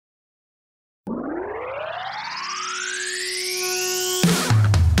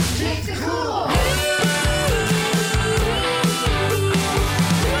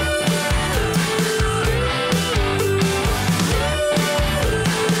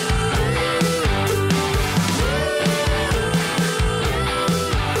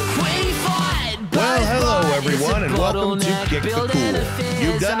welcome to Kick the Cool.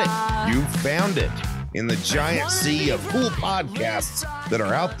 You've done it. You've found it. In the giant sea of cool podcasts that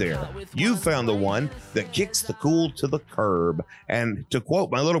are out there, you found the one that kicks the cool to the curb. And to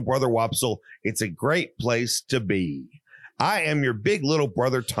quote my little brother Wopsle, it's a great place to be. I am your big little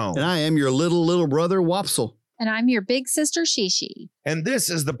brother Tone. And I am your little brother Wopsle. And I'm your big sister Shishi. And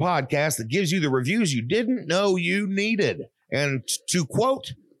this is the podcast that gives you the reviews you didn't know you needed. And to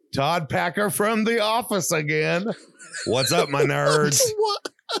quote Todd Packer from The Office again, what's up, my nerds?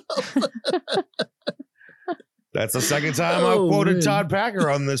 That's the second time I've quoted Todd Packer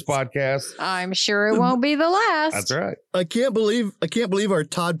on this podcast. I'm sure it won't be the last. That's right. I can't believe our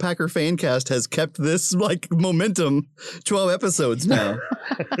Todd Packer fan cast has kept this momentum 12 episodes now.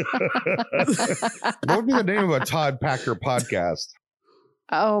 What would be the name of a Todd Packer podcast?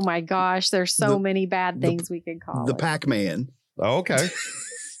 Oh my gosh, there's so many bad things we could call The it. Pac-Man. Oh, okay.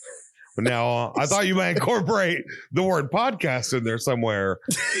 But now I thought you might incorporate the word podcast in there somewhere.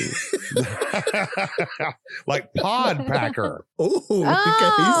 Like Pod Packer. Oh,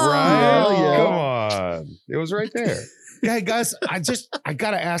 Right? yeah. Come on. It was right there. Hey, guys, I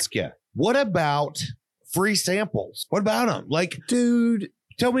got to ask you, what about free samples? What about them? Dude,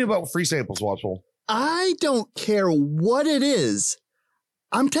 tell me about free samples, Wopsle. I don't care what it is.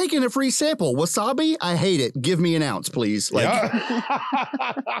 I'm taking a free sample. Wasabi, I hate it. Give me an ounce, please.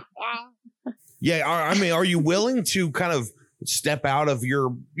 Yeah, I mean, are you willing to kind of step out of your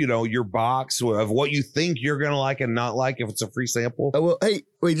box of what you think you're going to like and not like if it's a free sample? Well, hey,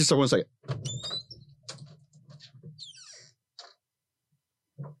 wait just 1 second.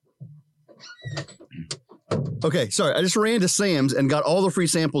 Okay, sorry. I just ran to Sam's and got all the free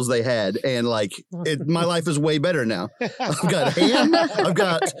samples they had, and my life is way better now. I've got ham, I've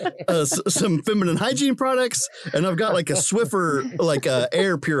got some feminine hygiene products, and I've got a Swiffer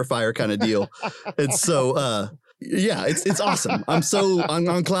air purifier kind of deal. And so, yeah, it's awesome. I'm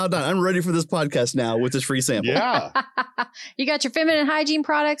on cloud nine. I'm ready for this podcast now with this free sample. Yeah, you got your feminine hygiene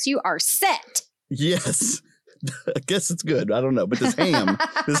products. You are set. Yes. I guess it's good. I don't know, but this ham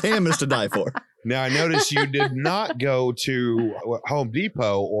is to die for. Now, I noticed you did not go to Home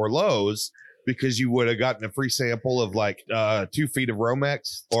Depot or Lowe's because you would have gotten a free sample of 2 feet of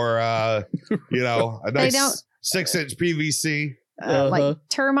Romex or, a nice 6-inch PVC. Like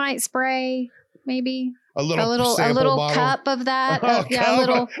termite spray, maybe. A little bottle. Cup of that. A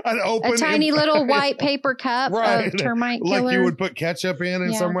tiny little white paper cup of termite killer. Like you would put ketchup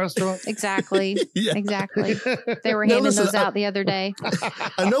in some restaurant. Exactly. Yeah. Exactly. They were handing those out the other day.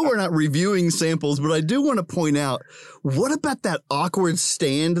 I know we're not reviewing samples, but I do want to point out, what about that awkward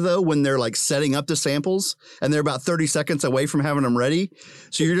stand, though, when they're setting up the samples and they're about 30 seconds away from having them ready?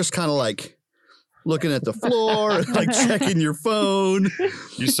 So you're just kind of looking at the floor, checking your phone.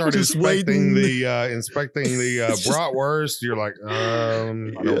 You start inspecting the bratwurst. You're like, I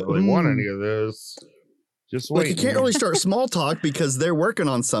don't really want any of this. Just wait. You can't really start small talk because they're working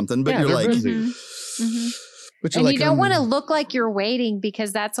on something, but you're busy. Mm-hmm. But you don't want to look like you're waiting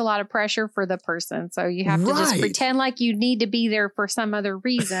because that's a lot of pressure for the person. So you have to just pretend like you need to be there for some other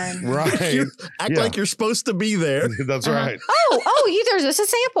reason. Right. Act like you're supposed to be there. That's right. There's just a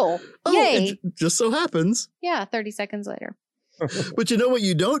sample. Yay. It just so happens. Yeah, 30 seconds later. But you know what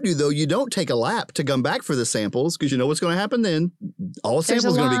you don't do, though? You don't take a lap to come back for the samples because you know what's going to happen then. All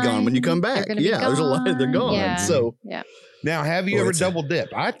samples are going to be gone when you come back. There's a line. They're gone. Yeah. So, yeah. Now, have you ever double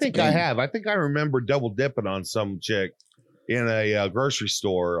dipped? I think I have. I think I remember double dipping on some chick in a grocery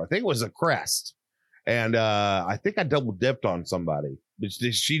store. I think it was a Crest. And I think I double dipped on somebody. But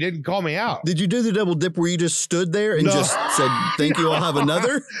she didn't call me out. Did you do the double dip where you just stood there and just said, thank you, I'll have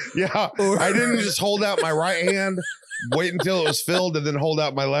another? Yeah. Or I didn't just hold out my right hand, wait until it was filled, and then hold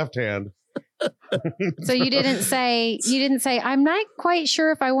out my left hand. So you didn't say, I'm not quite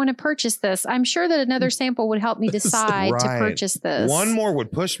sure if I want to purchase this. I'm sure that another sample would help me decide to purchase this. One more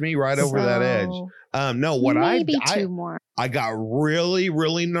would push me right over that edge. No, what two more. I got really,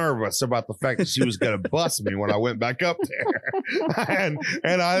 really nervous about the fact that she was going to bust me when I went back up there.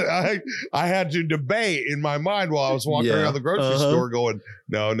 and I had to debate in my mind while I was walking around the grocery store going,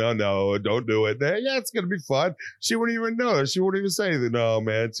 no, don't do it. Yeah, it's going to be fun. She wouldn't even know. She wouldn't even say anything. No,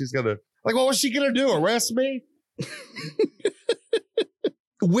 man, she's going to, what was she going to do? Arrest me?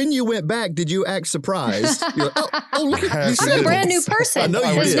 When you went back, did you act surprised? You're like, look at this is a brand new person. I know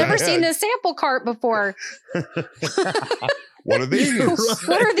you has did. never seen this sample cart before. What are these?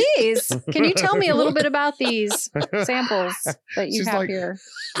 What are these? Can you tell me a little bit about these samples that you have here?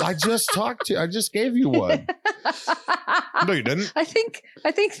 I just gave you one. No, you didn't. I think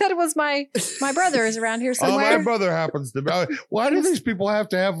that it was my brother is around here somewhere. Oh, my brother happens to be. Why do these people have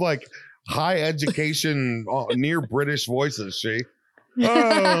to have high education, near British voice is she?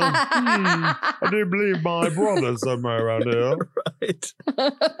 I do believe my brother's somewhere around here. Right.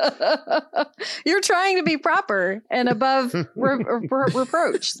 You're trying to be proper and above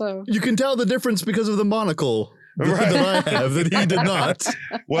reproach. So you can tell the difference because of the monocle that I have that he did not.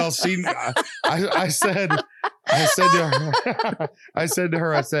 Well, see, I said to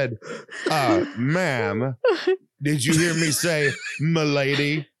her, ma'am, did you hear me say,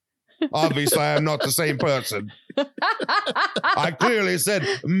 "Milady"? Obviously, I am not the same person. I clearly said,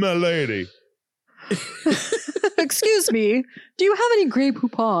 "Milady." Excuse me. Do you have any Grey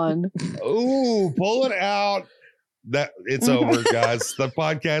Poupon? Ooh, pull it out. That it's over, guys. The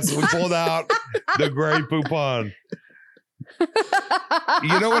podcast, we pulled out the Grey Poupon.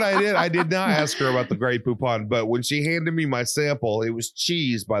 You know what I did? I did not ask her about the Grey Poupon, but when she handed me my sample, it was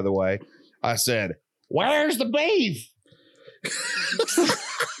cheese, by the way. I said, "Where's the beef?"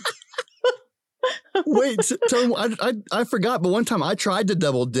 Wait, Tom, I forgot, but one time I tried to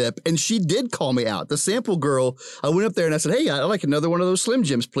double dip and she did call me out. The sample girl, I went up there and I said, "Hey, I'd like another one of those Slim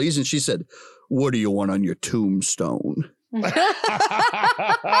Jims, please." And she said, "What do you want on your tombstone?" I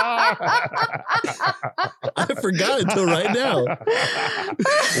forgot until right now.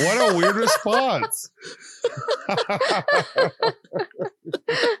 What a weird response.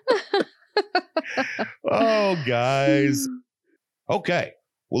 Oh, guys. Okay.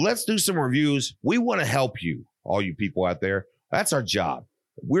 Well, let's do some reviews. We want to help you, all you people out there. That's our job.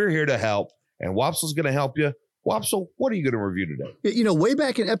 We're here to help, and Wopsle's going to help you. Wopsle, what are you going to review today? You know, way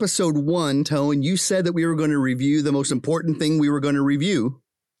back in episode 1, Tone, you said that we were going to review the most important thing we were going to review,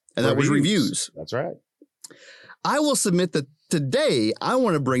 and that was reviews. That's right. I will submit that today I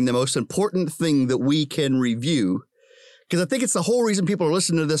want to bring the most important thing that we can review, because I think it's the whole reason people are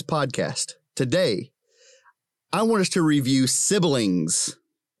listening to this podcast. Today, I want us to review siblings.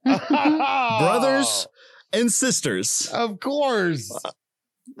 Brothers and sisters. Of course.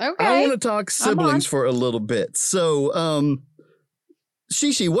 Okay. I want to talk siblings for a little bit. So,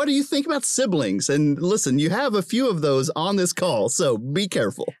 Shishi, what do you think about siblings? And listen, you have a few of those on this call, so be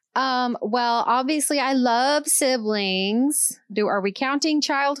careful. Well, obviously I love siblings. Are we counting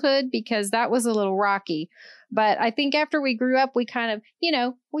childhood? Because that was a little rocky. But I think after we grew up, we kind of,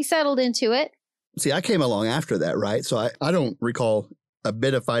 we settled into it. See, I came along after that, right? So I don't recall a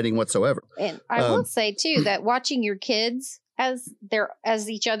bit of fighting whatsoever. And I will say too that watching your kids as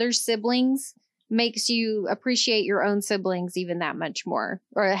each other's siblings makes you appreciate your own siblings even that much more,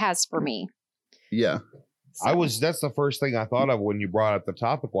 or it has for me. Yeah. So. That's the first thing I thought of when you brought up the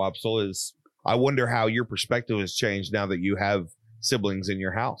topic, Wopsle, is I wonder how your perspective has changed now that you have siblings in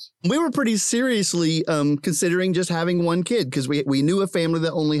your house. We were pretty seriously considering just having one kid, because we knew a family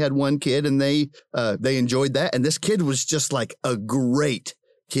that only had one kid, and they enjoyed that. And this kid was just like a great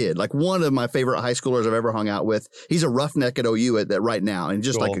kid, like one of my favorite high schoolers I've ever hung out with. He's a roughneck at OU at that right now, and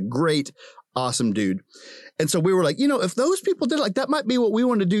just cool. like a great, awesome dude. And so we were like, if those people did like that, might be what we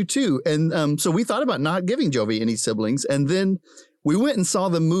want to do too. And so we thought about not giving Jovi any siblings, and then we went and saw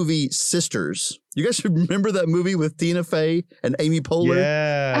the movie Sisters. You guys remember that movie with Tina Fey and Amy Poehler?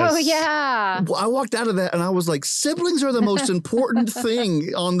 Yes. Oh, yeah. Well, I walked out of that and I was like, siblings are the most important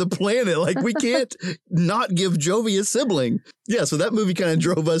thing on the planet. Like, we can't not give Jovi a sibling. Yeah, so that movie kind of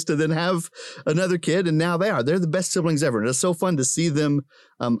drove us to then have another kid, and now they're the best siblings ever. And it's so fun to see them.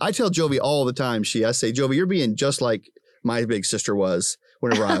 I tell Jovi all the time, I say, "Jovi, you're being just like my big sister was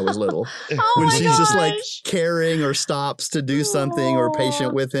whenever I was little." When she's just like caring or stops to do something or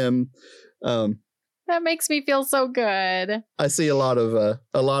patient with him. That makes me feel so good. I see a lot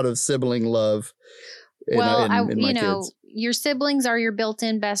of sibling love. In my kids. Your siblings are your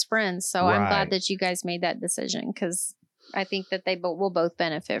built-in best friends. So Right. I'm glad that you guys made that decision, because I think that they will both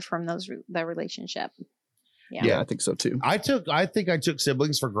benefit from the relationship. Yeah, I think so too. I think I took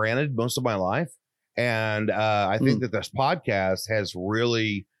siblings for granted most of my life. And I think that this podcast has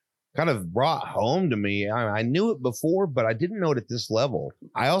really kind of brought home to me. I knew it before, but I didn't know it at this level.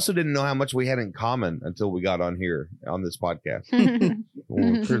 I also didn't know how much we had in common until we got on here on this podcast.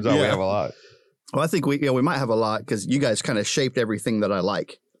 Well, turns out we have a lot. Well, I think we might have a lot, because you guys kind of shaped everything that I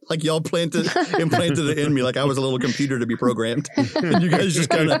like. Like, y'all implanted it in me, like I was a little computer to be programmed. And you guys just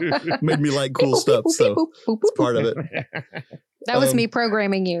kind of made me like cool stuff. So it's part of it. That was me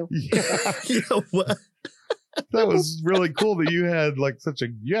programming you. You know what? That was really cool that you had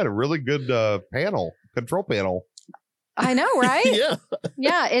a really good control panel. I know, right? Yeah.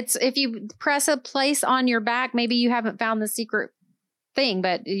 Yeah, it's if you press a place on your back, maybe you haven't found the secret thing,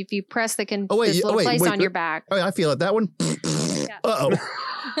 but if you press this little place on your back. Oh, I feel it. That one. Uh-oh.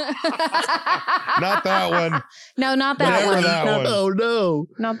 Not that one. No, not that Whatever one. that one. Oh no.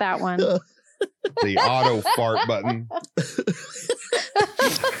 Not that one. The auto fart button.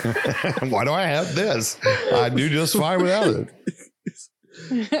 Why do I have this? I do just fine without it.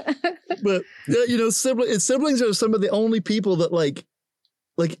 But you know, siblings are some of the only people that like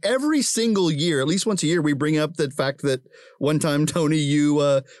every single year, at least once a year, we bring up the fact that one time, Tony, you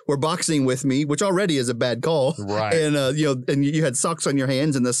were boxing with me, which already is a bad call. Right. And, you know, and you had socks on your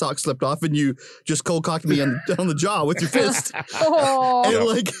hands and the socks slipped off and you just cold cocked me on the jaw with your fist. Oh. And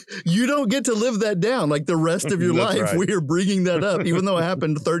like, you don't get to live that down. Like the rest of your That's life, right. we are bringing that up, even though it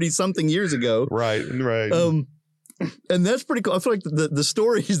happened 30 something years ago. Right. And that's pretty cool. I feel like the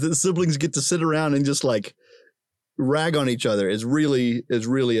stories that siblings get to sit around and just like rag on each other is really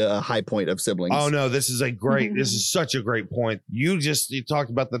a high point of siblings. Oh no, this is such a great point. You talked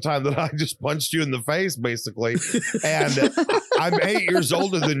about the time that I just punched you in the face, basically. And I'm 8 years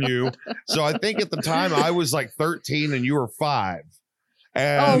older than you. So I think at the time I was like 13 and you were 5.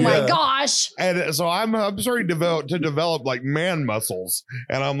 And, Oh my gosh. And so I'm starting to develop like man muscles.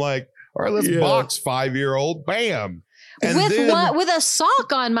 And I'm like, all right, let's box 5-year-old. Bam. And with what? With a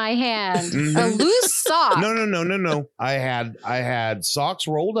sock on my hand, a loose sock. No. I had socks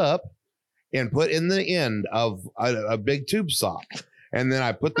rolled up and put in the end of a big tube sock, and then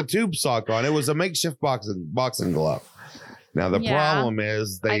I put the tube sock on. It was a makeshift boxing glove. Now the problem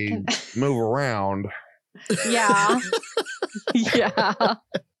is they move around. Yeah. Yeah.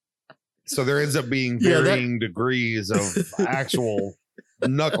 So there ends up being varying degrees of actual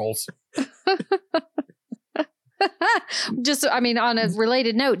knuckles. Just, I mean, on a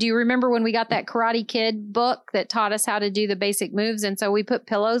related note, do you remember when we got that Karate Kid book that taught us how to do the basic moves? And so we put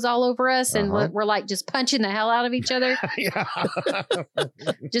pillows all over us and we're like just punching the hell out of each other. Yeah.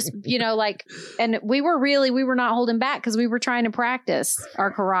 Just, you know, like, and we were not holding back because we were trying to practice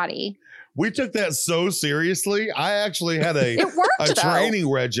our karate. We took that so seriously. I actually had It worked, a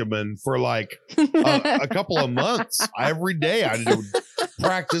training regimen for like a couple of months. Every day I would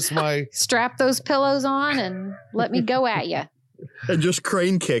practice my strap those pillows on and let me go at you. And just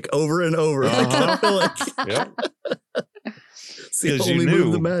crane kick over and over. Yep. Because you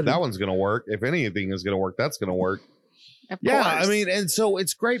knew that one's going to work. If anything is going to work, that's going to work. Of course. I mean, and so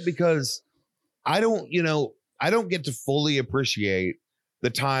it's great because I don't get to fully appreciate the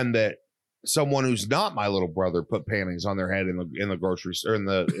time that someone who's not my little brother put panties on their head in the grocery store, in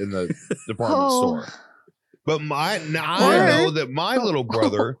the department store. But I know that my little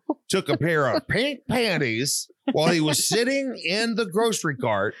brother took a pair of pink panties while he was sitting in the grocery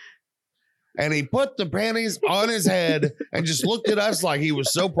cart, and he put the panties on his head and just looked at us like he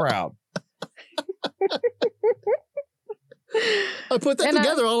was so proud. I put that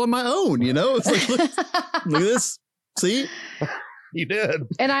together all on my own, you know? It's like, look at this. See? You did.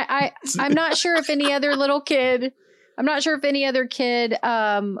 And I'm not sure if any other kid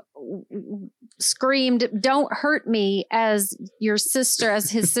screamed, "Don't hurt me," as his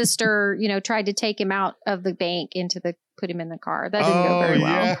sister, you know, tried to take him out of the bank put him in the car. That didn't go very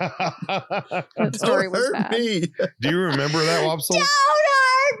well. Yeah. That story was bad. Me. Do you remember that, Wopsle? Don't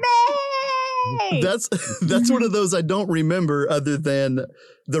hurt me. That's one of those I don't remember other than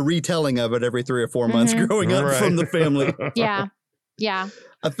the retelling of it every 3 or 4 months growing up from the family. Yeah. Yeah.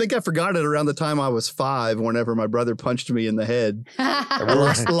 I think I forgot it around the time I was 5 whenever my brother punched me in the head. I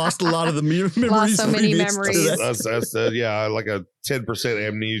lost a lot of the memories. Lost so many memories. That's like a 10%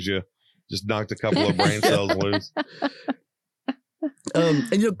 amnesia. Just knocked a couple of brain cells loose.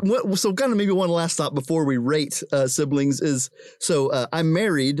 And you know, so kind of maybe one last thought before we rate siblings is, I'm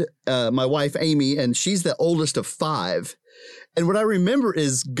married, my wife Amy, and she's the oldest of 5. And what I remember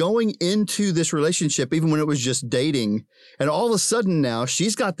is going into this relationship, even when it was just dating, and all of a sudden now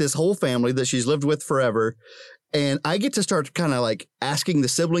she's got this whole family that she's lived with forever. And I get to start kind of like asking the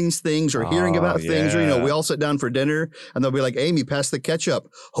siblings things or hearing about things, or, you know, we all sit down for dinner and they'll be like, "Amy, pass the ketchup.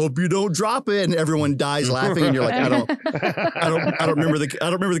 Hope you don't drop it." And everyone dies laughing. And you're like, I don't remember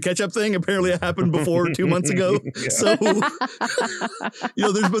the ketchup thing. Apparently it happened before 2 months ago. Yeah. So, you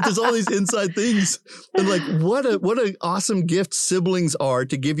know, there's all these inside things. And like, what an awesome gift siblings are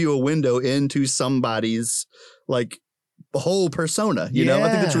to give you a window into somebody's like whole persona, you know. I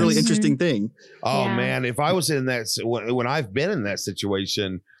think that's a really interesting thing. Oh man, if I was in that, when I've been in that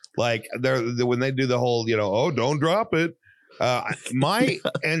situation, like when they do the whole, you know, "Oh, don't drop it," my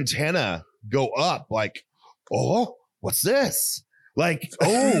antenna go up like, "Oh, what's this?" Like,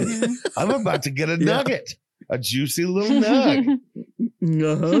 "Oh, I'm about to get a nugget, a juicy little nug."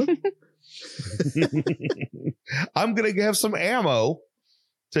 I'm gonna have some ammo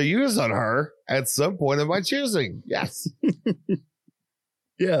to use on her at some point of my choosing. Yes.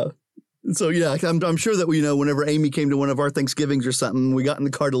 Yeah. So yeah, I'm sure that whenever Amy came to one of our Thanksgivings or something, we got in the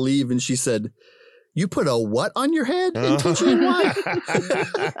car to leave, and she said, "You put a what on your head?" Intentionally? Why?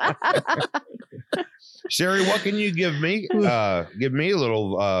 Sherry, what can you give me? Give me a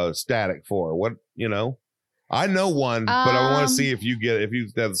little static for what I know one, but I want to see if you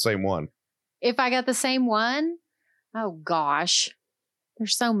have the same one. If I got the same one, oh gosh,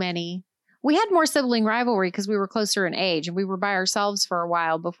 there's so many. We had more sibling rivalry because we were closer in age, and we were by ourselves for a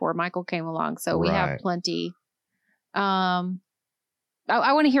while before Michael came along. So we have plenty. I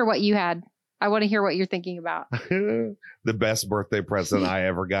want to hear what you had. I want to hear what you're thinking about. The best birthday present I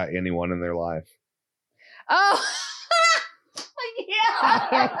ever got anyone in their life. Oh,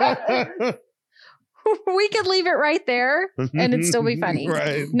 yeah. We could leave it right there and it'd still be funny.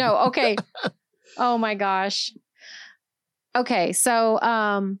 Right. No, okay. Oh my gosh. Okay, so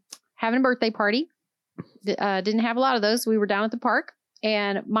having a birthday party. Didn't have a lot of those. We were down at the park,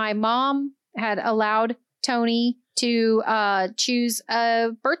 and my mom had allowed Tony to choose a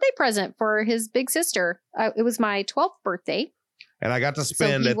birthday present for his big sister. It was my 12th birthday. And I got to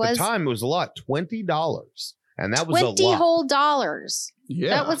spend, at the time, it was a lot, $20. And that was a lot. $20 whole dollars. Yeah.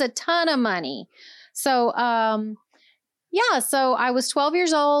 That was a ton of money. So, so I was 12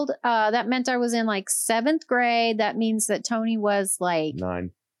 years old. That meant I was in like 7th grade. That means that Tony was like 9.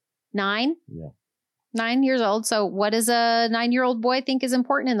 9? Yeah. 9 years old. So what does a 9-year-old boy think is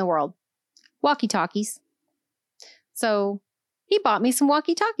important in the world? Walkie-talkies. So he bought me some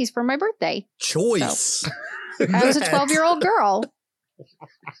walkie-talkies for my birthday. Choice. So, I was a 12-year-old girl.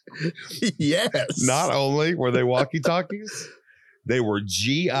 Yes. Not only were they walkie-talkies, they were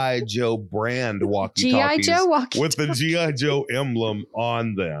G.I. Joe brand walkie-talkies. G.I. Joe walkie-talkies. With the G.I. Joe emblem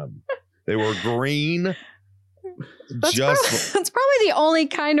on them. They were green. That's probably the only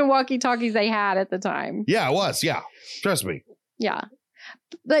kind of walkie-talkies they had at the time. Yeah, it was. Yeah. Trust me. Yeah.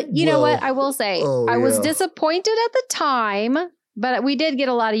 But you know what? I will say, I was disappointed at the time, but we did get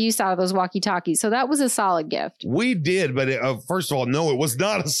a lot of use out of those walkie-talkies. So that was a solid gift. We did, but first of all, no, it was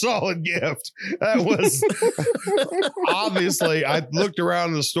not a solid gift. That was obviously, I looked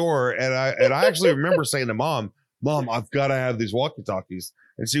around the store and I actually remember saying to Mom, I've got to have these walkie-talkies.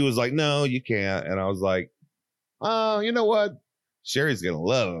 And she was like, no, you can't. And I was like, oh, you know what? Sherry's going to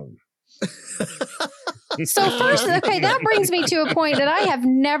love them. So first, okay, that brings me to a point that I have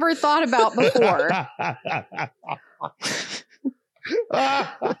never thought about before.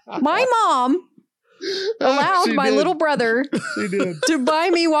 My mom allowed my little brother to buy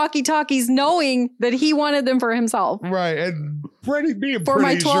me walkie-talkies knowing that he wanted them for himself. Right. And being for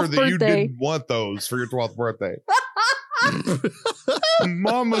my pretty 12th sure that you birthday. didn't want those for your 12th birthday.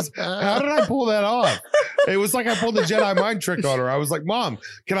 Mom was, how did I pull that off? It was like I pulled the Jedi mind trick on her. I was like, Mom,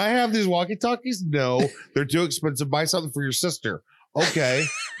 can I have these walkie-talkies? No, they're too expensive. Buy something for your sister. Okay.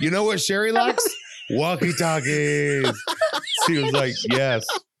 You know what Sherry likes? Walkie-talkies. She was like, yes,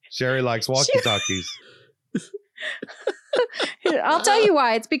 Sherry likes walkie-talkies. I'll tell you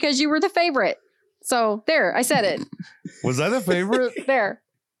why. It's because you were the favorite. So there, I said it. Was that a favorite? There.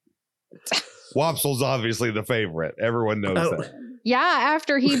 Wopsel's obviously the favorite. Everyone knows that. Yeah,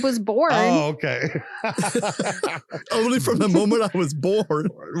 after he was born. Oh, okay. Only from the moment I was born.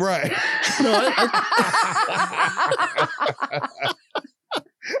 Right. No,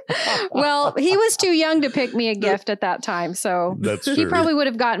 Well, he was too young to pick me a gift at that time, so that's he true. probably would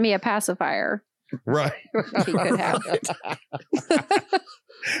have gotten me a pacifier. Right. He could have it.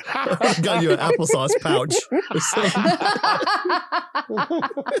 got you an applesauce pouch.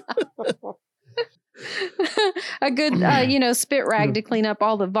 A good, spit rag to clean up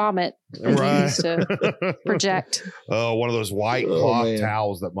all the vomit that he used to project. Oh, one of those white cloth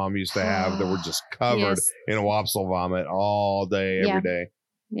towels that Mom used to have that were just covered in a Wopsel vomit all day, every day.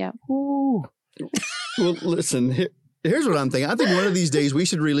 Yeah. Well, listen, here's what I'm thinking. I think one of these days we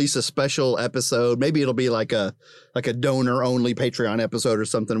should release a special episode. Maybe it'll be like a donor only Patreon episode or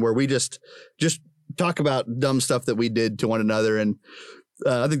something where we just talk about dumb stuff that we did to one another. And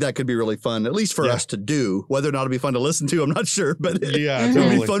I think that could be really fun, at least for us to do. Whether or not it'll be fun to listen to, I'm not sure, but it'll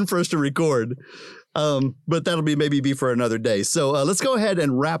be fun for us to record. But that'll be for another day. So let's go ahead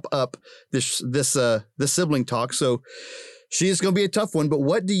and wrap up this sibling talk. So she's going to be a tough one, but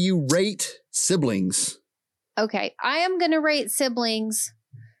what do you rate siblings? Okay, I am going to rate siblings.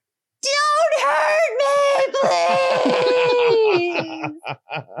 Don't hurt me, please.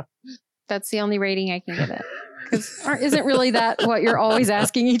 That's the only rating I can give it. Because isn't really that what you're always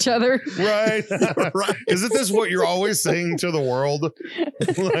asking each other? Right. Right. Isn't this what you're always saying to the world?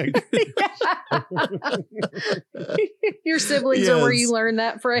 Like, your siblings are where you learn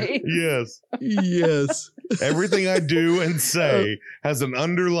that phrase. Yes. Yes. Everything I do and say has an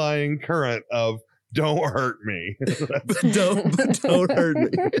underlying current of don't hurt me. don't hurt me.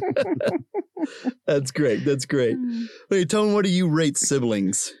 That's great. That's great. Wait, Tone, what do you rate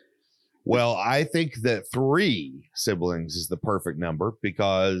siblings? Well, I think that 3 siblings is the perfect number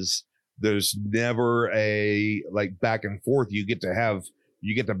because there's never a like back and forth. You get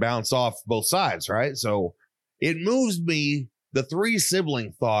to bounce off both sides, right? So it moves me, the 3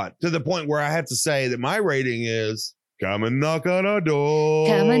 sibling thought, to the point where I had to say that my rating is come and knock on our door.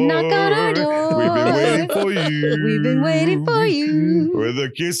 Come and knock on our door. We've been waiting for you. We've been waiting for you. Where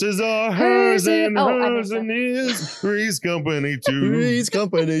the kisses are hers and hers and his. Three's company too. Three's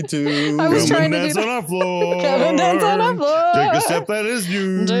company too. I was Come trying and to dance do on our floor. Come and dance on our floor. Take a step that is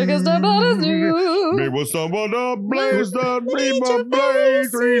new. Take a step that is new. We will stumble the blaze that we but blaze.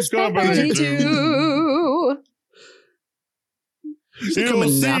 Three's company too. Should come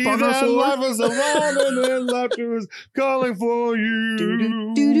and nap on our floor. Life is around and then laughter is calling for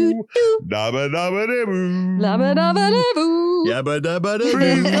you. Dabba dabba daboo. Labba dabba daboo. Yabba dabba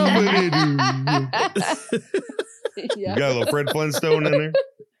Three's dabba. company too. Yeah. You got a little Fred Flintstone in there.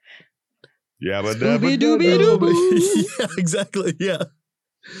 Yabba dabba Scooby-Dooby-Doo. Yeah, exactly. Yeah.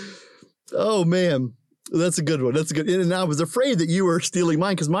 Oh man, that's a good one. That's a good. And I was afraid that you were stealing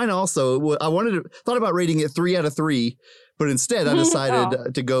mine because mine also. I thought about rating it 3 out of 3, but instead I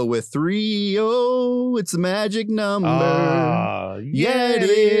decided to go with 3. Oh, it's the magic number. Yeah, it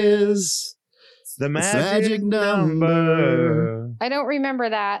is. It's the magic number. I don't remember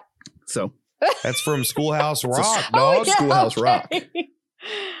that. So That's from Schoolhouse Rock, Oh, dog. yeah, Schoolhouse Rock.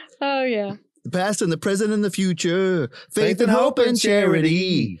 Oh, yeah. the past and the present and the future, faith and hope and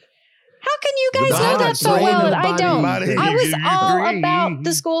charity. How can you guys The know that body, so brain, well and and the I don't? body. I was all Agree. about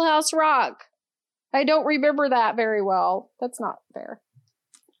the Schoolhouse Rock. I don't remember that very well. That's not fair.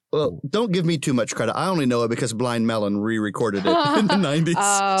 Well, don't give me too much credit. I only know it because Blind Melon re-recorded it in the 90s.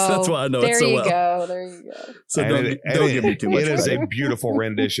 Oh, So that's why I know it so well. There you go. So And don't give me too much It is credit. a beautiful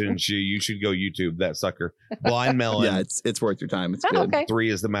rendition. You should go YouTube that sucker. Blind Melon. Yeah, it's worth your time. It's Oh, good. okay. 3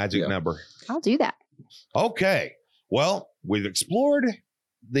 is the magic Yeah. number. I'll do that. Okay. Well, we've explored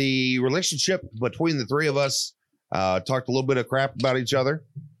the relationship between the 3 of us. Talked a little bit of crap about each other.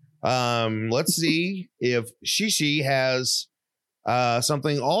 Let's see if Shishi has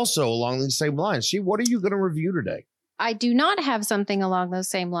something also along these same lines. What are you going to review today? I do not have something along those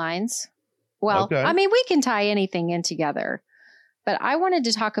same lines. Well, Okay. I mean, we can tie anything in together, but I wanted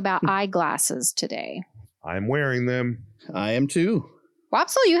to talk about eyeglasses today. I'm wearing them. I am too.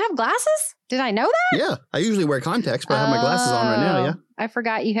 Wopsle, you have glasses? Did I know that? Yeah, I usually wear contacts, but I have my glasses on right now. Yeah. Oh, I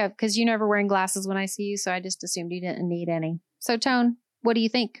forgot you have, because you're never wearing glasses when I see you, so I just assumed you didn't need any. So, Tone, what do you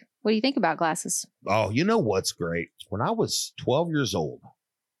think? What do you think about glasses? Oh, you know what's great? When I was 12 years old,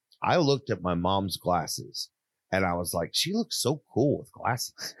 I looked at my mom's glasses and I was like, she looks so cool with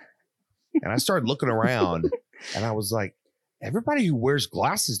glasses. And I started looking around and I was like, everybody who wears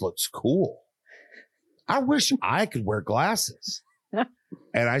glasses looks cool. I wish I could wear glasses.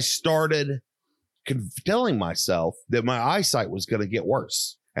 And I started telling myself that my eyesight was going to get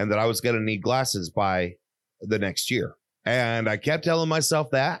worse and that I was going to need glasses by the next year. And I kept telling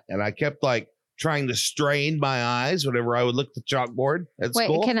myself that, and I kept like trying to strain my eyes whenever I would look at the chalkboard at Wait,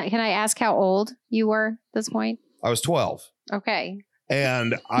 school. can I ask how old you were at this point? I was 12, Okay.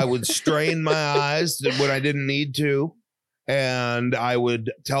 and I would strain my eyes when I didn't need to, and I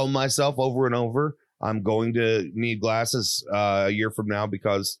would tell myself over and over, I'm going to need glasses a year from now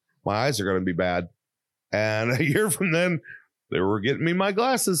because my eyes are going to be bad. And a year from then, they were getting me my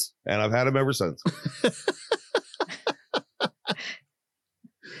glasses, and I've had them ever since.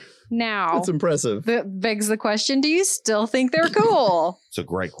 Now, That's impressive. that begs the question, do you still think they're cool? It's a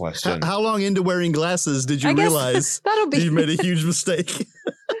great question. How long into wearing glasses did you I guess realize that'll be you made a huge mistake?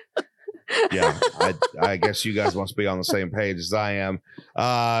 Yeah, I guess you guys must be on the same page as I am.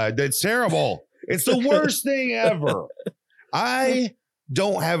 It's terrible. It's the worst thing ever. I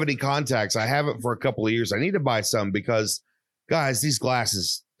don't have any contacts. I haven't for a couple of years. I need to buy some because, guys, these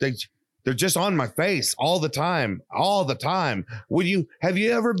glasses, they're just on my face all the time. Have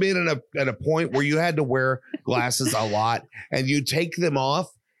you ever been at a point where you had to wear glasses a lot and you take them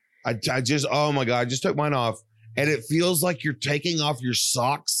off? Oh my God, I just took mine off. And it feels like you're taking off your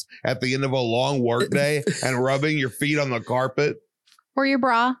socks at the end of a long work day and rubbing your feet on the carpet. or your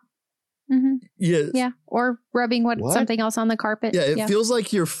bra. Mm-hmm. Yeah. Yeah. Or rubbing What? something else on the carpet. Yeah, it feels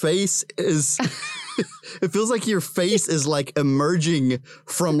like your face is it feels like your face is like emerging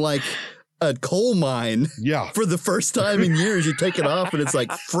from like a coal mine Yeah. for the first time in years. You take it off and it's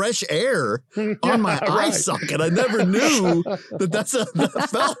like fresh air on my eye socket. I never knew that that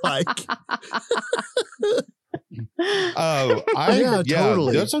felt like.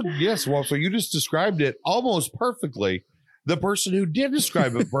 Totally. Yes. Well, so you just described it almost perfectly. The person who did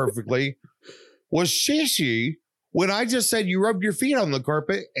describe it perfectly was Shishi when I just said you rubbed your feet on the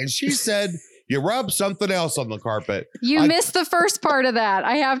carpet, and she said you rubbed something else on the carpet. You missed the first part of that.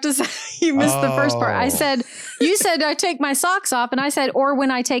 I have to say, you missed the first part. You said I take my socks off, and I said, or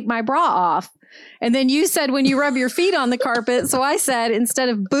when I take my bra off. And then you said when you rub your feet on the carpet. So I said, instead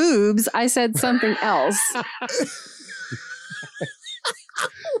of boobs, I said something else.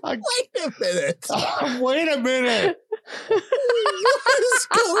 Wait a minute. Wait a minute. What is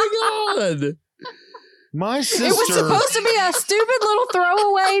going on? My sister. It was supposed to be a stupid little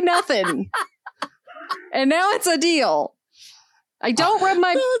throwaway nothing. And now it's a deal. I don't rub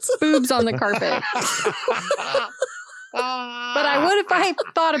my boobs on the carpet. But I would if I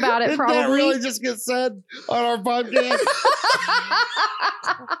thought about it, probably. Did that really just get said on our podcast?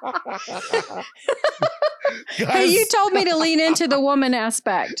 Hey, you told me to lean into the woman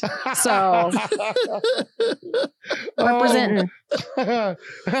aspect. So, representing. Man.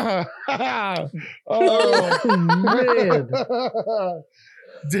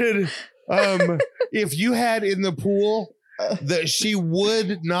 Did, if you had in the pool that she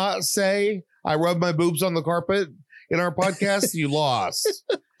would not say, I rub my boobs on the carpet in our podcast, you lost.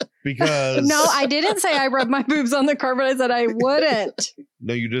 Because no, I didn't say I rub my boobs on the carpet. I said I wouldn't.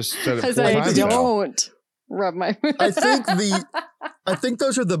 No, you just said it Because 4 I times now. don't rub my boobs. I think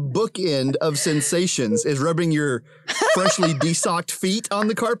those are the bookend of sensations, is rubbing your freshly desocked feet on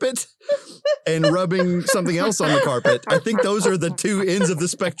the carpet and rubbing something else on the carpet. I think those are the two ends of the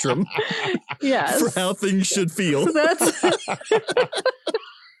spectrum. Yes. For how things should feel. That's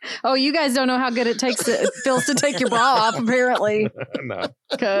Oh, you guys don't know how good it feels to take your bra off, apparently. No,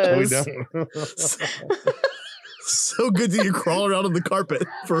 we don't. So good that you crawl around on the carpet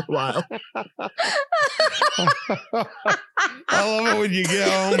for a while. I love it when you get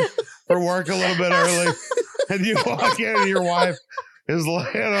home from work a little bit early and you walk in and your wife is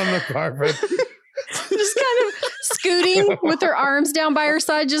laying on the carpet. Just kind of scooting with her arms down by her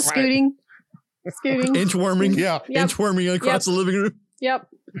side, just scooting. Inchworming. Yeah. Yep. Inchworming across the living room. Yep.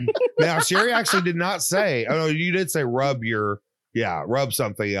 Now, Sherry actually did not say, oh, no, you did say rub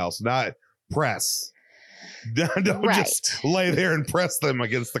something else, not press. Don't just lay there and press them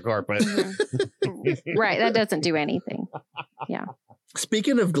against the carpet. Right. That doesn't do anything. Yeah.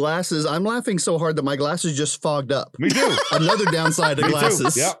 Speaking of glasses, I'm laughing so hard that my glasses just fogged up. Me too. Another downside of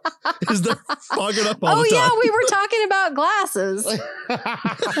glasses. Yep. Is they're fogging up all the time. Yeah, we were talking about glasses.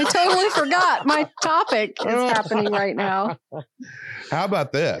 I totally forgot my topic is happening right now. How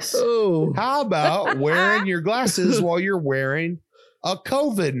about this? Oh. How about wearing your glasses while you're wearing a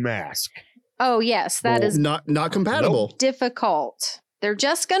COVID mask? Oh, yes. That is not compatible. Difficult. They're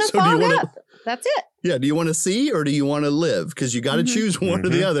just going to fog up. That's it. Yeah. Do you want to see or do you want to live? Because you got to choose one or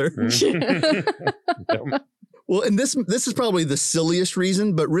the other. Well, and this is probably the silliest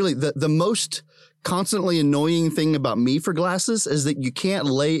reason, but really the most constantly annoying thing about me for glasses is that you can't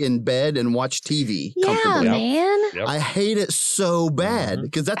lay in bed and watch TV comfortably. Man. Yep. I hate it so bad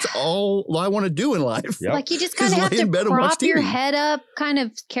because that's all I want to do in life. Yep. Like you just kind of have to prop your TV. head up kind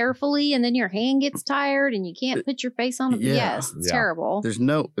of carefully and then your hand gets tired and you can't put your face on it. Yeah. Yes, it's terrible.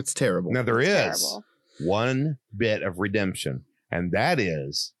 It's terrible. Now, there It's is terrible. one bit of redemption, and that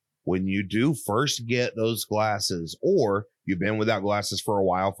is when you do first get those glasses, or you've been without glasses for a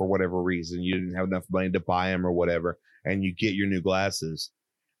while for whatever reason, you didn't have enough money to buy them or whatever, and you get your new glasses.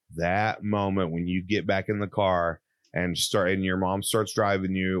 That moment when you get back in the car and your mom starts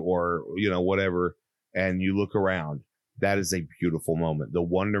driving you, or whatever, and you look around, that is a beautiful moment. The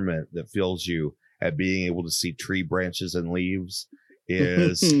wonderment that fills you at being able to see tree branches and leaves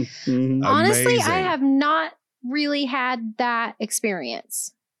is Honestly, amazing. I have not really had that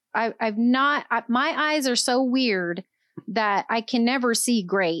experience. I've not. My eyes are so weird that I can never see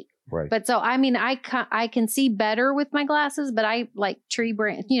great. Right. But so I mean, I can see better with my glasses, but I like tree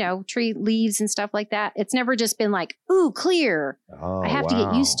leaves and stuff like that. It's never just been like, ooh, clear. Oh, I have to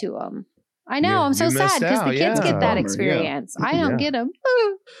get used to them. I know. You I'm so missed sad because the out, kids yeah. get that Bummer, experience. I don't get them.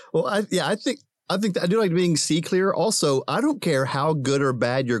 Well, I think I do like being see clear. Also, I don't care how good or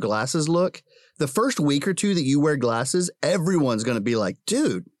bad your glasses look. The first week or two that you wear glasses, everyone's going to be like,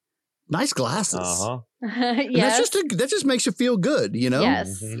 dude, nice glasses. And Yes. that just makes you feel good, you know?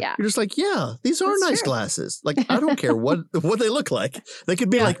 Yes. Mhm. Yeah. You're just like, yeah, these are That's nice true. glasses. Like, I don't care what they look like. They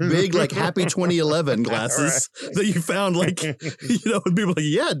could be like big, like Happy 2011 glasses that you found, like, and people are like,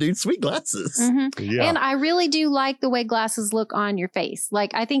 yeah, dude, sweet glasses. Mhm. Yeah. And I really do like the way glasses look on your face.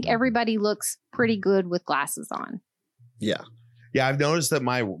 Like, I think everybody looks pretty good with glasses on. Yeah. Yeah, I've noticed that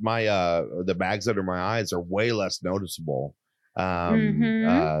my the bags under my eyes are way less noticeable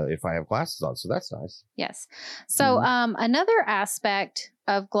if I have glasses on. So that's nice. Yes. So another aspect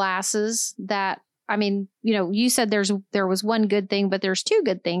of glasses that, I mean, you said there was one good thing, but there's two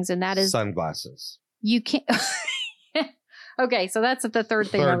good things, and that is Sunglasses. you can't. Okay, so that's the third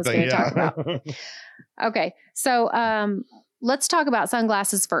thing I was going to talk about. Okay, so let's talk about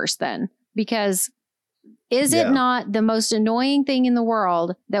sunglasses first then, because is it not the most annoying thing in the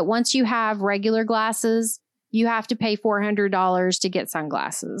world that once you have regular glasses, you have to pay $400 to get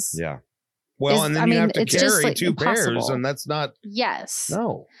sunglasses? Yeah. Well, and then you have to carry two pairs, and that's not. Yes.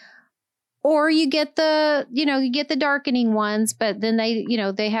 No. Or you get the darkening ones, but then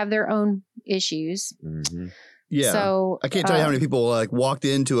they have their own issues. Mm-hmm. Yeah. So I can't tell you how many people like walked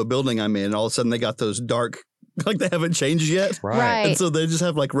into a building I'm in, and all of a sudden they got those dark, like they haven't changed yet. Right. And so they just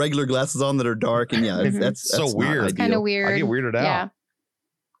have like regular glasses on that are dark. And that's so weird. It's kind of weird. I get weirded out.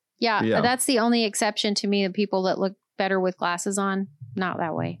 Yeah. That's the only exception to me of people that look better with glasses on. Not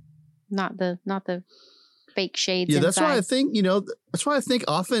that way. Not the fake shades. Yeah, that's inside. why I think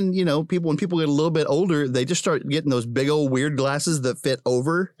often, when people get a little bit older, they just start getting those big old weird glasses that fit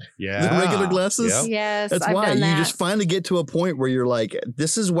over the regular glasses. Yep. Yes. That's I've why done you that. just finally get to a point where you're like,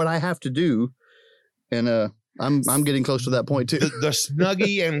 this is what I have to do. And I'm getting close to that point too. The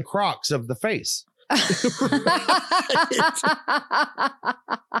Snuggie and Crocs of the face.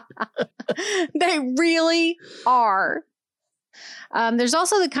 They really are. There's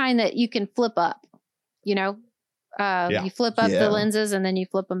also the kind that you can flip up, you flip up the lenses and then you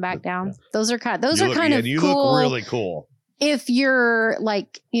flip them back down. Those are kind of you cool. Look really cool. If you're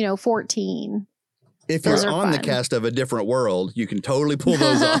 14. If Those you're are on the fun. cast of A Different World, you can totally pull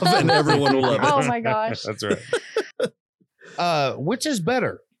those off and everyone will love it. Oh my gosh. That's right. Which is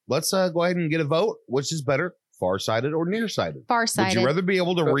better? Let's go ahead and get a vote. Which is better, farsighted or nearsighted? Farsighted. Would you rather be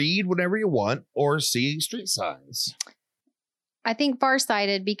able to read whenever you want or see street signs? I think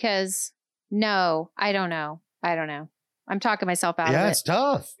farsighted because I don't know. I'm talking myself out of it. Yeah, it's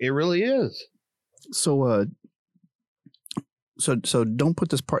tough. It really is. So don't put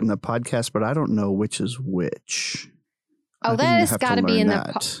this part in the podcast, but I don't know which is which. Oh, that has got to be in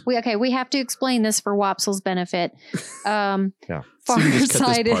the. We have to explain this for Wopsel's benefit. So you just cut this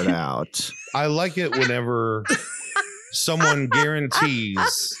part Farsighted. out. I like it whenever someone guarantees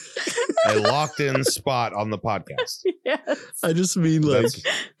a locked-in spot on the podcast. Yes. I just mean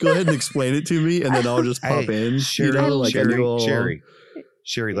go ahead and explain it to me, and then I'll just pop in. Sherry,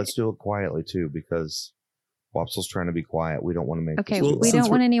 let's do it quietly too, because Wopsel's trying to be quiet. We don't want to make. Okay, Well, we don't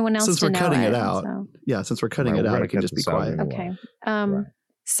want anyone else since to we're know cutting it it, out. so. Yeah, since we're cutting Right, it we're out, gonna it can cut just be this out quiet. anyway. Okay. Right.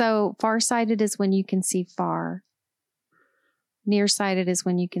 So farsighted is when you can see far. Nearsighted is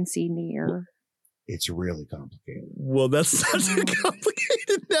when you can see near. It's really complicated. Well, that's not too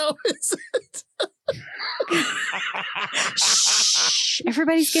complicated now, is it? Shh,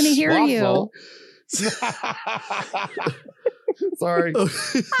 everybody's going to hear you. Sorry.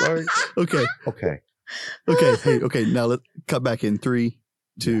 Sorry. Okay. Hey, now let's cut back in 3,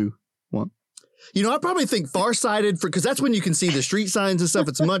 2, 1. I probably think farsighted because that's when you can see the street signs and stuff.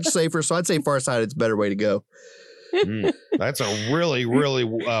 It's much safer. So I'd say farsighted is a better way to go. That's a really, really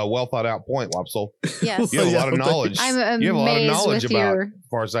well thought out point, Wopsel. Yes. You have a lot of knowledge. I'm amazed You have a lot of knowledge with about your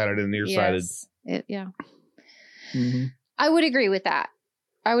farsighted and nearsighted. Yes. Yeah. Mm-hmm. I would agree with that.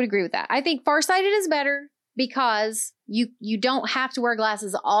 I think farsighted is better because you don't have to wear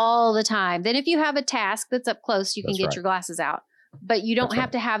glasses all the time. Then if you have a task that's up close, you can get your glasses out. But you don't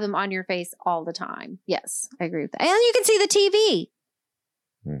have to have them on your face all the time. Yes, I agree with that. And you can see the TV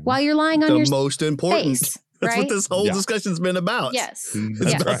while you're lying on your most important. face. That's right? what this whole discussion's been about. Yes.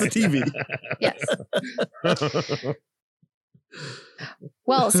 It's about the TV. Yes.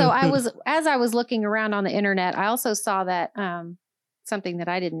 Well, so as I was looking around on the internet, I also saw that something that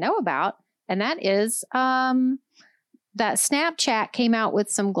I didn't know about, and that is that Snapchat came out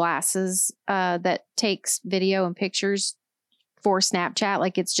with some glasses that takes video and pictures for Snapchat.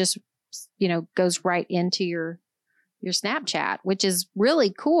 Like it's just, goes right into your Snapchat, which is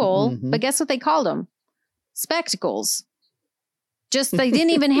really cool. Mm-hmm. But guess what they called them? Spectacles. Just they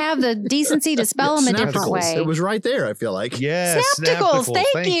didn't even have the decency to spell them a different way. It was right there, I feel like. Yes. Snapticles.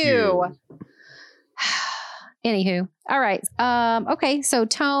 Thank you. Anywho. All right. Okay. So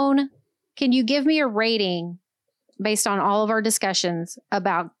tone Can you give me a rating based on all of our discussions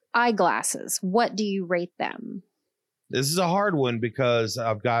about eyeglasses? What do you rate them? This is a hard one because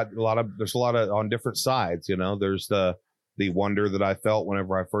I've got there's a lot of on different sides, you know. There's the wonder that I felt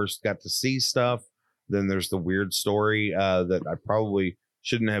whenever I first got to see stuff. Then there's the weird story that I probably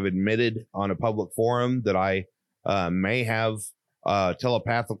shouldn't have admitted on a public forum that I may have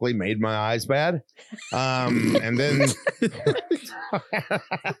telepathically made my eyes bad. And then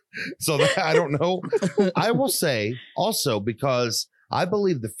so that, I don't know. I will say also, because I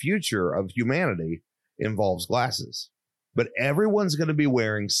believe the future of humanity involves glasses, but everyone's going to be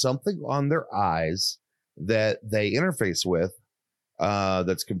wearing something on their eyes that they interface with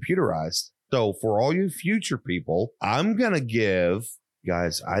that's computerized. So for all you future people, I'm going to give,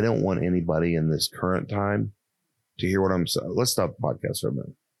 guys, I don't want anybody in this current time to hear what I'm saying. Let's stop the podcast for a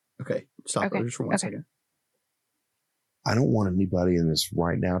minute. Okay. Stop it just for 1 second. I don't want anybody in this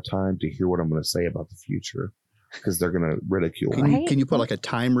right now time to hear what I'm going to say about the future, because they're going to ridicule me. Can you put like a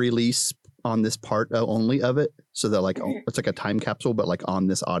time release on this part only of it, so that like it's like a time capsule, but like on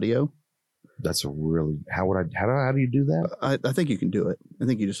this audio? That's a really, how do you do that? I think you can do it. I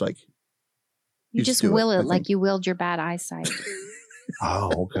think you just like, you just will it like you willed your bad eyesight.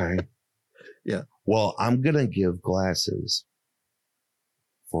 Oh, okay. Yeah. Well, I'm going to give glasses,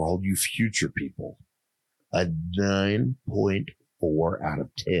 for all you future people, a 9.4 out of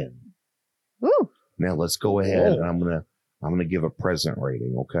 10. Ooh. Now let's go ahead and I'm gonna give a present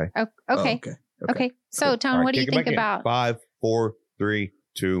rating, okay? Okay. Okay. So, Tone, what do you think about 5, 4, 3,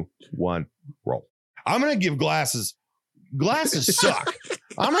 2, 1, roll? I'm gonna give glasses. Glasses suck.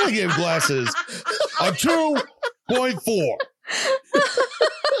 I'm gonna give glasses a 2.4.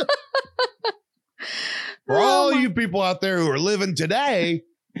 For all you people out there who are living today,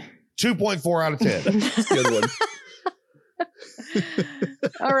 2.4 out of 10. Good one.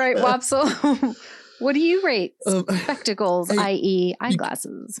 All right, Wopsle. What do you rate spectacles, i.e.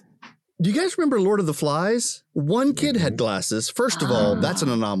 eyeglasses? Do you guys remember Lord of the Flies? One kid had glasses. First of all, that's an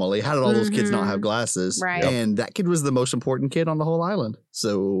anomaly. How did all those kids not have glasses? Right. And that kid was the most important kid on the whole island.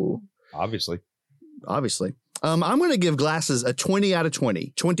 So Obviously. I'm going to give glasses a 20 out of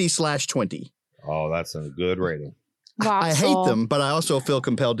 20. 20/20. Oh, that's a good rating. Wopsle. I hate them, but I also feel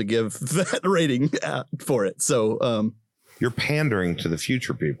compelled to give that rating for it. So You're pandering to the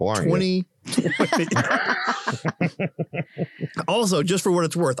future people, aren't 20. Also, just for what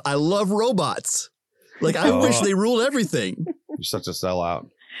it's worth, I love robots. Like, I wish they ruled everything. You're such a sellout.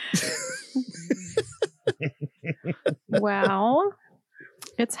 Well,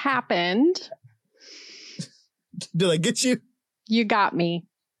 it's happened. Did I get you? You got me.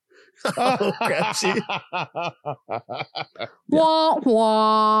 Oh, got you. Wah,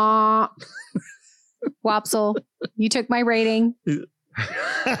 wah. Wopsle, you took my rating. You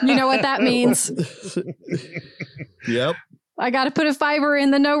know what that means. Yep. I got to put a fiver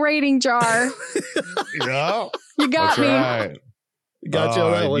in the no rating jar. Yeah. You got That's me. right. Got you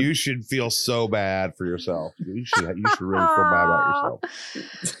on that one. You should feel so bad for yourself. You should really feel bad about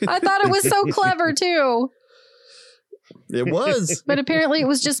yourself. I thought it was so clever too. It was. But apparently it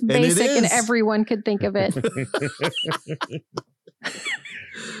was just And it basic and is. everyone could think of it.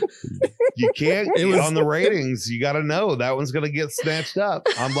 You can't on the ratings. You got to know that one's going to get snatched up.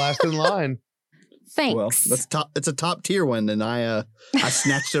 I'm last in line. Thanks. Well, that's top. It's a top tier one, and I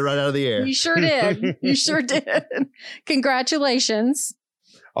snatched it right out of the air. You sure did. You sure did. Congratulations.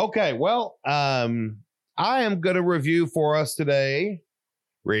 Okay, well, I am going to review for us today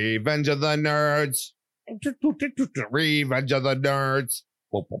Revenge of the Nerds. Revenge of the Nerds.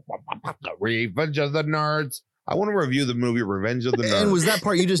 Revenge of the Nerds. I want to review the movie Revenge of the Nerds. And was that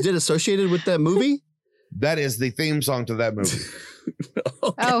part you just did associated with that movie? That is the theme song to that movie.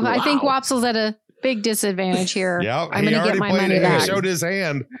 Okay, Oh, I think wow. Wopsle's at a big disadvantage here. Yeah, I'm going to get my money back. He showed his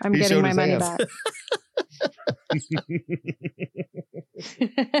hand. I'm He getting showed my his money hand. back.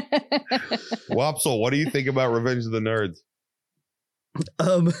 Wopsle, what do you think about Revenge of the Nerds?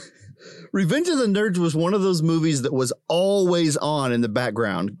 Revenge of the Nerds was one of those movies that was always on in the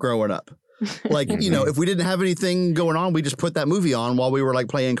background growing up. Like, you know, if we didn't have anything going on, we just put that movie on while we were like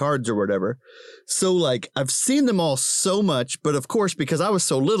playing cards or whatever. So like I've seen them all so much, but of course, because I was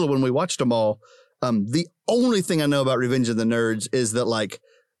so little when we watched them all, the only thing I know about Revenge of the Nerds is that like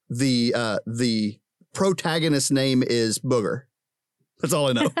the protagonist's name is Booger. That's all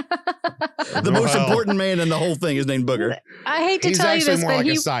I know. The most important man in the whole thing is named Booger. I hate to He's tell you actually this, more but like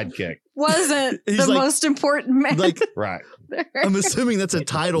he a sidekick. wasn't He's the like- most important man. Like, Right. I'm assuming that's a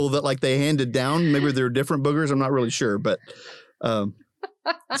title that like they handed down. Maybe they're different boogers. I'm not really sure, but so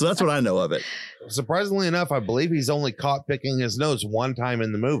that's what I know of it. Surprisingly enough, I believe he's only caught picking his nose one time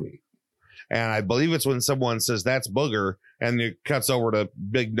in the movie. And I believe it's when someone says that's Booger and it cuts over to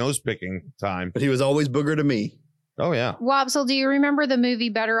big nose picking time. But he was always Booger to me. Oh, yeah. Wopsle, do you remember the movie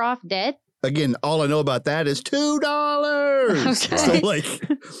Better Off Dead? Again, all I know about that is $2. Okay. So, like,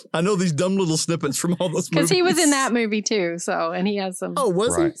 I know these dumb little snippets from all those movies. Because he was in that movie too. So, and he has some. Oh,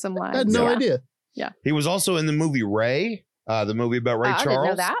 was Right. he? Some lines. I had no Yeah. idea. He was also in the movie Ray, the movie about Ray I Charles.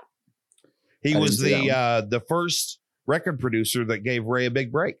 didn't know that. He I was didn't see the first record producer that gave Ray a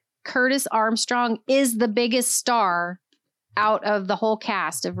big break. Curtis Armstrong is the biggest star out of the whole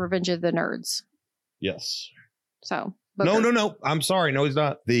cast of Revenge of the Nerds. Yes. So, No. I'm sorry. No, he's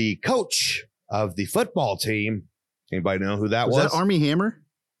not. The coach of the football team. Anybody know who that was? Was that Army Hammer?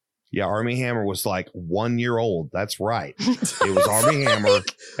 Yeah, Army Hammer was like 1 year old. That's right. It was Army Hammer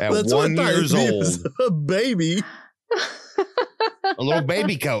at That's what 1 I thought. years He old. was a baby. A little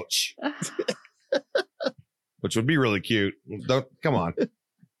baby coach. Which would be really cute. Come on.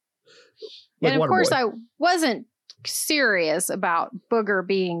 Like and of course, Waterboy. I wasn't serious about Booger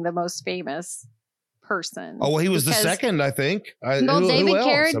being the most famous person. Oh, well, he was the because- second, I think. Well, Who David else?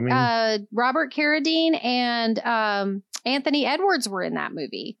 Carradine, Robert Carradine, and Anthony Edwards were in that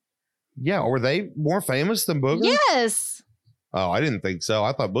movie. Yeah, were they more famous than Booger? Yes. Oh, I didn't think so.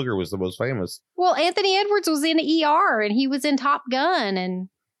 I thought Booger was the most famous. Well, Anthony Edwards was in ER, and he was in Top Gun, and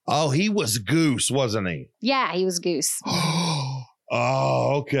Oh, he was Goose, wasn't he? yeah, he was Goose.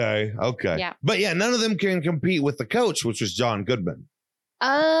 Oh, okay. Okay. Yeah. But yeah, none of them can compete with the coach, which was John Goodman.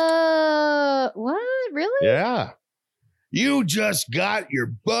 What? Really? Yeah. You just got your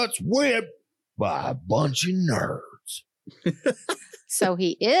butts whipped by a bunch of nerds. So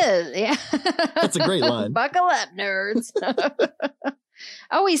he is. Yeah. That's a great line. Buckle up, nerds.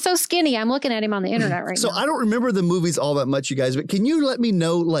 Oh, he's so skinny. I'm looking at him on the internet right So now. I don't remember the movies all that much, you guys, but can you let me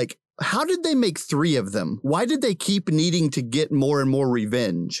know, like, how did they make 3 of them? Why did they keep needing to get more and more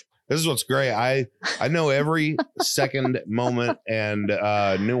revenge? This is what's great. I know every second moment and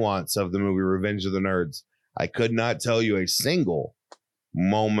nuance of the movie Revenge of the Nerds. I could not tell you a single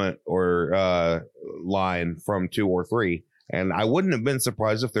moment or line from 2 or 3, and I wouldn't have been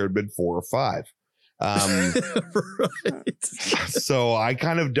surprised if there had been 4 or 5. Right. So I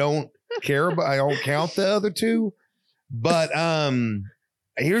kind of don't care about. I don't count the other 2, but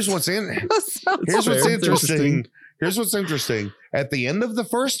here's what's in. Here's what's fair. interesting. Here's what's interesting. At the end of the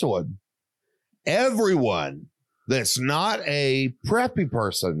first one, everyone that's not a preppy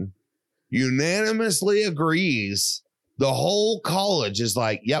person unanimously agrees. The whole college is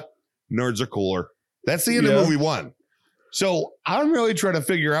like, yep, nerds are cooler. That's the end of movie 1. So I'm really trying to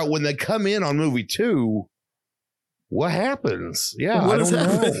figure out when they come in on movie 2, what happens? Yeah, What I has don't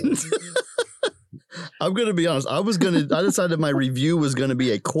know. happened? I'm going to be honest. I decided my review was going to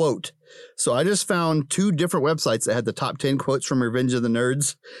be a quote. So I just found 2 different websites that had the top 10 quotes from Revenge of the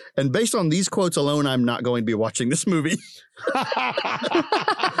Nerds. And based on these quotes alone, I'm not going to be watching this movie.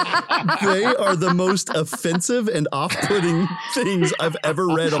 They are the most offensive and off-putting things I've ever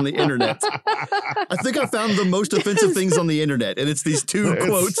read on the internet. I think I found the most offensive things on the internet, and it's these 2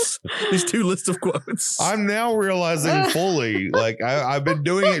 quotes, these 2 lists of quotes. I'm now realizing fully, like I've been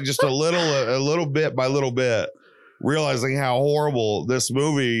doing it just a little bit by little bit, realizing how horrible this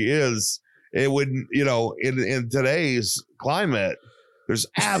movie is. It would, in today's climate, there's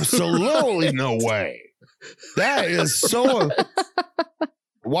absolutely no way. That is so.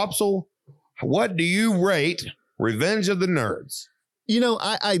 Wopsle, what do you rate Revenge of the Nerds?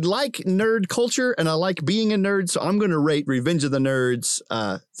 I like nerd culture and I like being a nerd, so I'm going to rate Revenge of the Nerds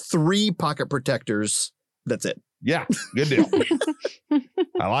 3 pocket protectors. That's it. Yeah, good deal.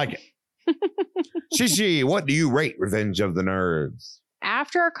 I like it. Shishi, what do you rate Revenge of the Nerds?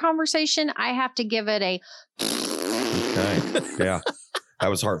 After our conversation, I have to give it a. Okay. Yeah, that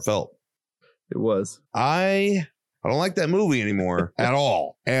was heartfelt. It was. I don't like that movie anymore at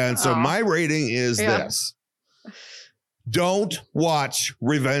all. And so my rating is this. Don't watch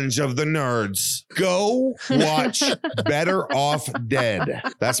Revenge of the Nerds. Go watch Better Off Dead.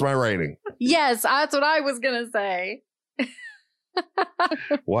 That's my rating. Yes, that's what I was going to say.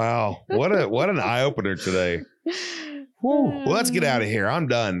 Wow. What an eye-opener today. Whew. Well, let's get out of here. I'm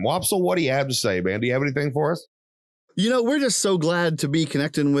done. Wopsle, what do you have to say, man? Do you have anything for us? We're just so glad to be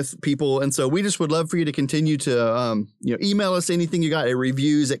connecting with people. And so we just would love for you to continue to, email us anything you got at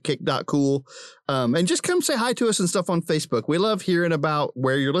reviews@kick.cool. And just come say hi to us and stuff on Facebook. We love hearing about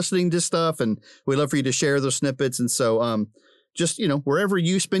where you're listening to stuff, and we love for you to share those snippets. And so, just, wherever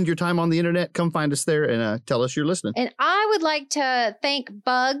you spend your time on the internet, come find us there and tell us you're listening. And I would like to thank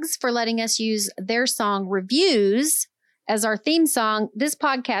Bugs for letting us use their song Reviews as our theme song, this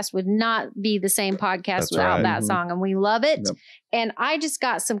podcast would not be the same podcast That's without right. that song. And we love it. Yep. And I just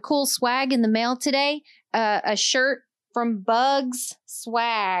got some cool swag in the mail today. A shirt from Bugs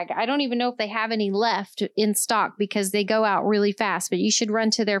Swag. I don't even know if they have any left in stock because they go out really fast, but you should run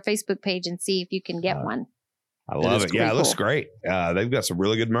to their Facebook page and see if you can get one. I love it. Yeah, it looks cool. great. They've got some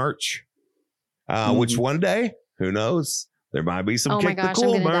really good merch. Which one day, who knows? There might be some Oh my Kick gosh, the I'm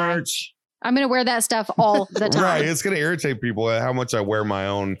Cool gonna die. merch. I'm going to wear that stuff all the time. Right. It's going to irritate people how much I wear my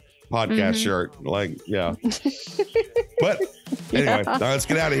own podcast Mhm. shirt. Like, yeah. But anyway, Yeah. let's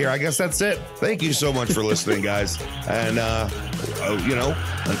get out of here. I guess that's it. Thank you so much for listening, guys. And,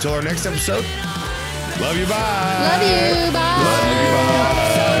 until our next episode, love you. Bye. Love you. Bye. Love you.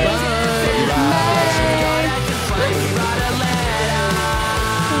 Bye. Love you. Bye.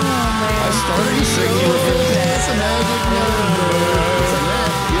 I started singing. That's a magic number.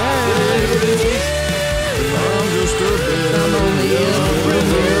 I'm just a bit. I'm only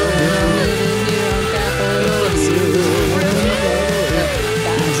a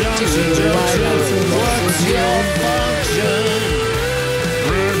Johnson.